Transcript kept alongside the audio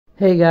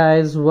Hey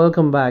guys,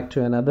 welcome back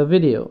to another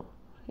video.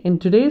 In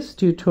today's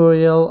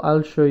tutorial,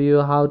 I'll show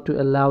you how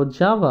to allow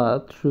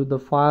Java through the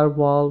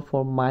firewall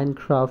for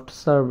Minecraft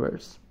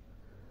servers.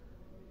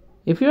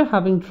 If you're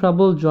having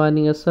trouble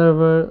joining a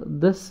server,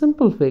 this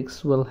simple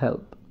fix will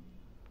help.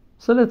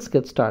 So let's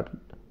get started.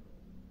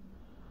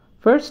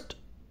 First,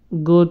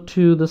 go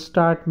to the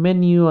Start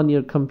menu on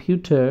your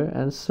computer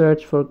and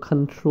search for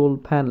Control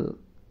Panel.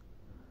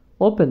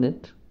 Open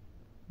it,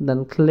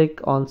 then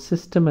click on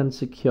System and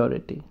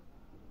Security.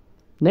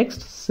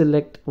 Next,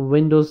 select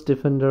Windows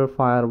Defender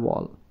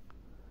Firewall.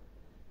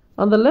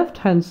 On the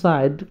left-hand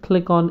side,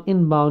 click on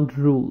Inbound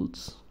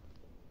Rules.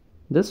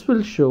 This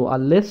will show a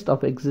list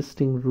of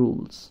existing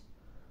rules.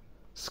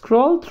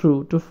 Scroll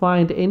through to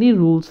find any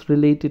rules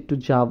related to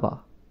Java.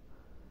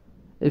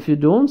 If you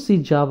don't see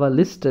Java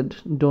listed,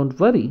 don't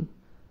worry.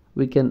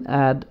 We can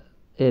add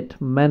it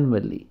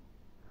manually.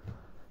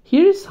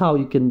 Here's how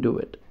you can do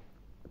it.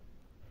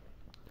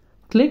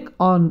 Click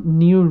on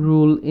New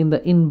Rule in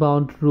the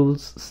Inbound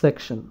Rules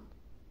section.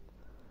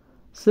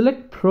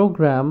 Select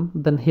Program,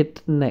 then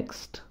hit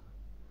Next.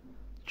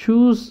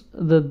 Choose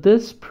the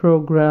This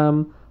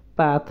Program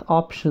Path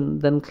option,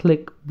 then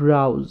click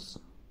Browse.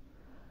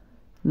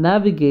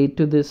 Navigate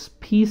to this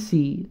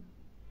PC,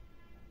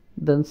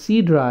 then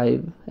C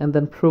drive, and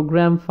then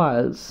Program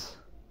Files.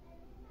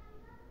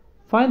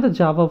 Find the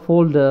Java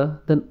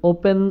folder, then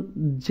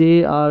open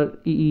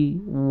JRE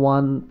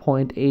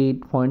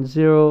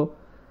 1.8.0,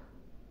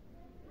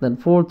 then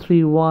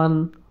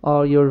 431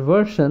 or your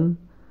version.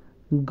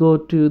 Go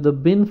to the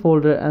bin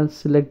folder and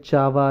select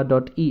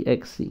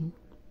java.exe.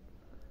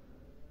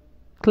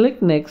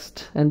 Click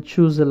Next and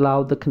choose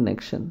Allow the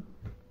connection.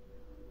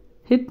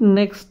 Hit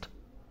Next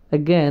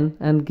again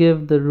and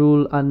give the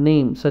rule a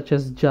name such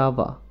as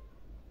Java.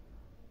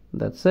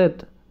 That's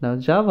it. Now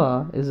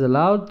Java is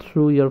allowed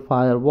through your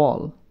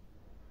firewall,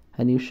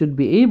 and you should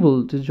be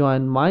able to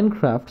join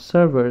Minecraft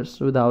servers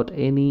without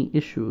any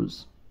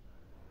issues.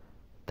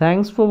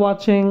 Thanks for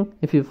watching.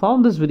 If you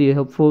found this video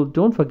helpful,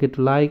 don't forget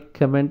to like,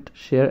 comment,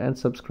 share and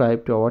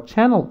subscribe to our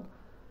channel.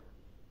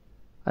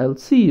 I'll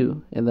see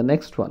you in the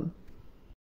next one.